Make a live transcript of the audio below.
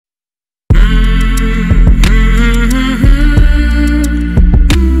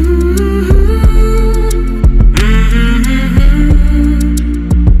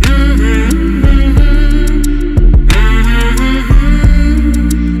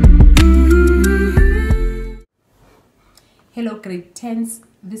Hello grade 10s,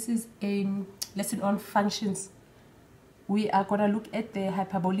 this is a lesson on functions. We are going to look at the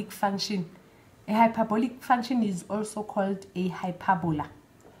hyperbolic function. A hyperbolic function is also called a hyperbola.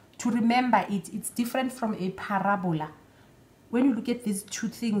 To remember it, it's different from a parabola. When you look at these two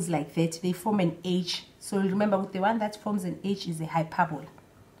things like that, they form an H. So remember, the one that forms an H is a hyperbola.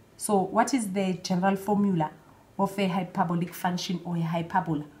 So what is the general formula of a hyperbolic function or a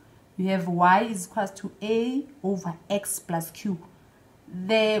hyperbola? We have y is equal to a over x plus q.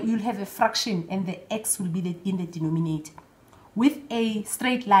 You'll have a fraction and the x will be in the denominator. With a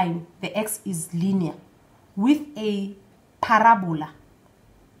straight line, the x is linear. With a parabola,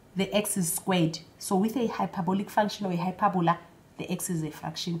 the x is squared. So with a hyperbolic function or a hyperbola, the x is a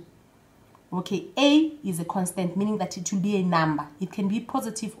fraction. Okay, a is a constant, meaning that it will be a number. It can be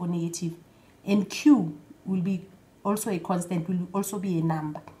positive or negative. And q will be also a constant, will also be a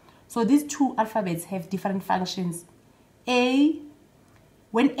number. So these two alphabets have different functions. When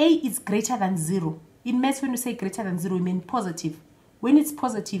a is greater than 0, in maths when you say greater than 0, you mean positive. When it's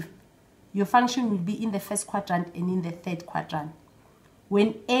positive, your function will be in the first quadrant and in the third quadrant.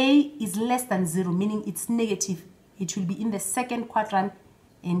 When a is less than 0, meaning it's negative, it will be in the second quadrant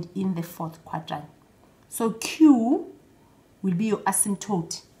and in the fourth quadrant. So q will be your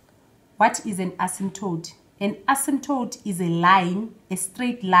asymptote. What is an asymptote? An asymptote is a line, a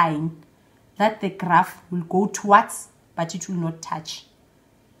straight line, that the graph will go towards, but it will not touch.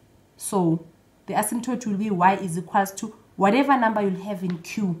 So the asymptote will be y is equals to whatever number you'll have in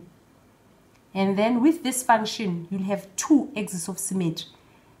q. And then with this function, you'll have two axes of symmetry.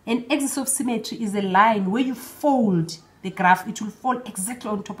 An axis of symmetry is a line where you fold the graph, it will fall exactly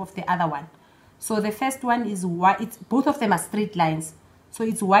on top of the other one. So the first one is y, both of them are straight lines. So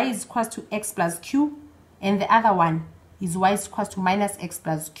it's y is equals to x plus q. And the other one is y is equal to minus x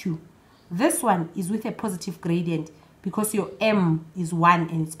plus q. This one is with a positive gradient because your m is 1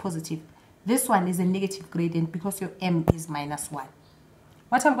 and it's positive. This one is a negative gradient because your m is minus 1.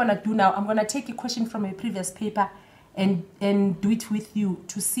 What I'm going to do now, I'm going to take a question from a previous paper and do it with you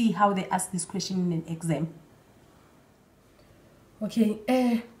to see how they ask this question in an exam.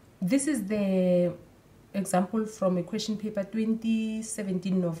 Okay, this is the example from a question paper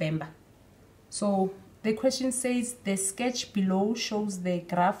 2017 November. So the question says the sketch below shows the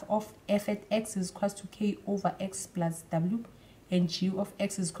graph of f at x is equal to k over x plus w and g of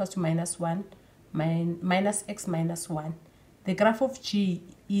x is equal to minus x minus 1. The graph of g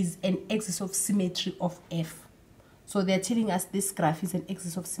is an axis of symmetry of f. So they're telling us this graph is an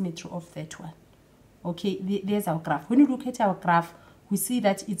axis of symmetry of that one. Okay, there's our graph. When you look at our graph, we see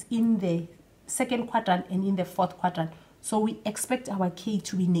that it's in the second quadrant and in the fourth quadrant. So we expect our k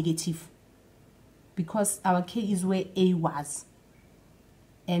to be negative, because our k is where a was.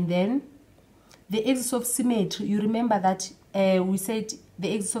 And then the axis of symmetry, you remember that we said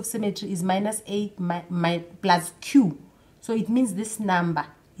the axis of symmetry is minus a plus q. So it means this number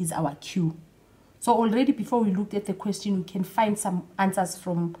is our q. So already before we looked at the question, we can find some answers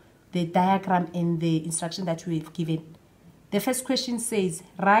from the diagram and the instruction that we have given. The first question says,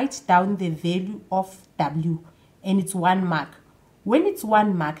 write down the value of w, and it's 1 mark. When it's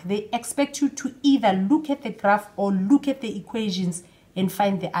 1 mark, they expect you to either look at the graph or look at the equations and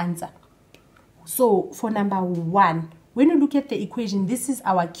find the answer. So for number 1, when you look at the equation, this is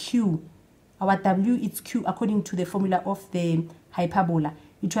our q. Our w is q according to the formula of the hyperbola.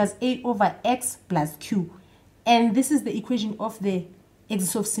 It was a over x plus q. And this is the equation of the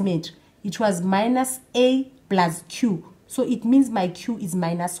axis of symmetry. It was minus a plus q. So it means my q is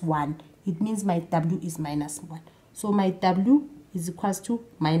minus 1. It means my w is minus 1. So my w is equals to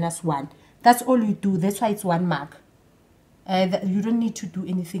minus 1. That's all you do. That's why it's 1 mark. You don't need to do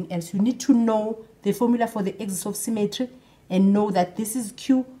anything else. You need to know the formula for the axis of symmetry and know that this is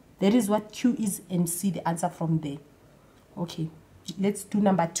q. That is what q is, and see the answer from there. Okay, let's do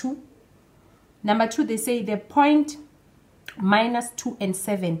number 2. Number 2, they say the point minus 2 and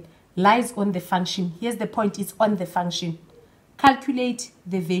 7 lies on the function. Here's the point, it's on the function. Calculate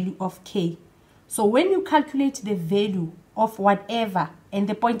the value of k. So when you calculate the value of whatever and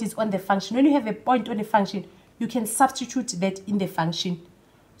the point is on the function, when you have a point on a function, you can substitute that in the function.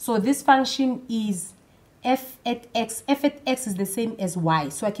 So this function is f at x. F at x is the same as y.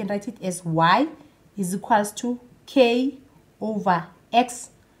 So I can write it as y is equals to k over x.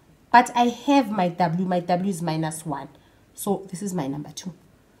 But I have my w. My w is minus 1. So this is my number 2.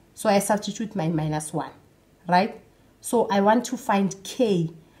 So I substitute my minus 1, right? So I want to find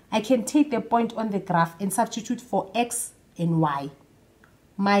k. I can take the point on the graph and substitute for x and y.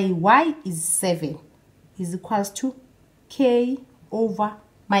 My y is 7 is equals to k over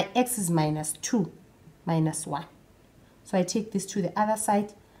my x is minus 2 minus 1. So I take this to the other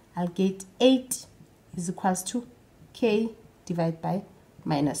side. I'll get 8 is equals to k divided by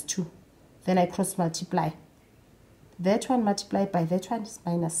minus 2. Then I cross multiply. That one multiplied by that one is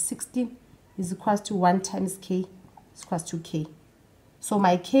minus 16 is equals to 1 times k is equals to k. So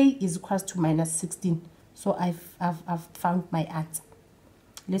my k is equals to minus 16. So I've found my answer.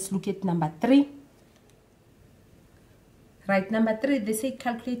 Let's look at number 3. Right, number 3, they say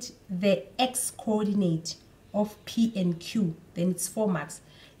calculate the x coordinate of P and Q. Then it's 4 marks.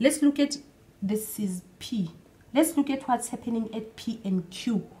 Let's look at, this is P. Let's look at what's happening at P and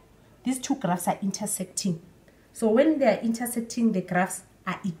Q. These two graphs are intersecting. So when they are intersecting, the graphs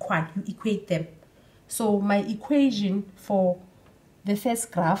are equal. You equate them. So my equation for the first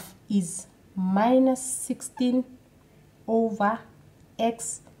graph is minus 16 over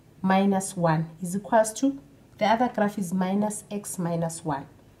x minus 1 is equals to, the other graph is minus x minus 1.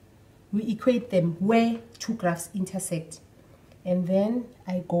 We equate them where two graphs intersect. And then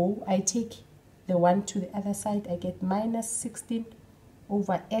I take the one to the other side. I get minus 16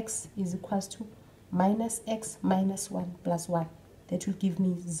 over x is equals to minus x minus 1 plus 1. That will give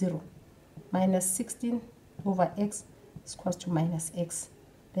me 0. Minus 16 over x is equals to minus x.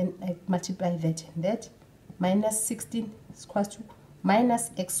 Then I multiply that and that. Minus 16 is equals to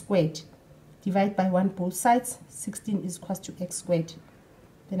minus x squared. Divide by 1 both sides. 16 is equals to x squared.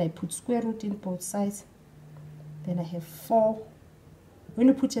 Then I put square root in both sides. Then I have 4. When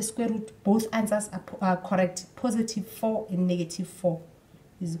you put a square root, both answers are correct. Positive 4 and negative 4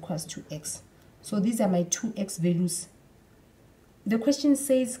 is equals to x. So these are my two x values. The question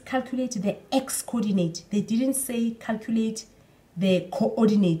says calculate the x coordinate. They didn't say calculate the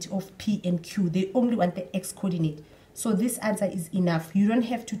coordinate of P and Q. They only want the x coordinate. So this answer is enough. You don't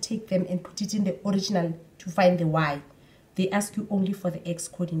have to take them and put it in the original to find the y. They ask you only for the x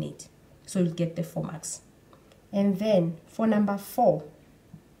coordinate. So you'll get the 4 marks. And then for number 4.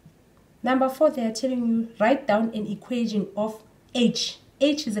 Number 4, they are telling you write down an equation of h.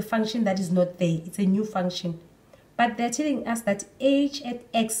 H is a function that is not there. It's a new function. But they're telling us that h at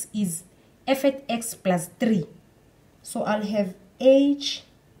x is f at x plus 3. So I'll have h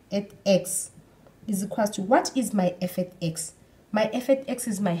at x is equals to, what is my f at x? My f at x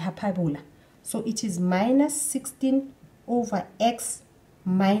is my hyperbola. So it is minus 16 over x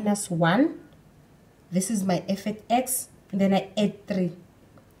minus 1. This is my f at x. And then I add 3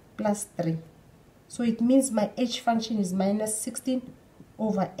 plus 3. So it means my h function is minus 16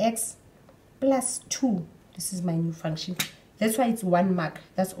 over x plus 2. This is my new function. That's why it's 1 mark.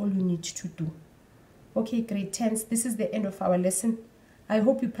 That's all you need to do. Okay, grade 10s, this is the end of our lesson. I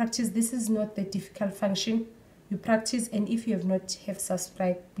hope you practice. This is not the difficult function. You practice, and if you have not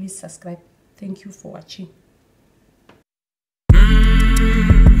subscribed, please subscribe. Thank you for watching.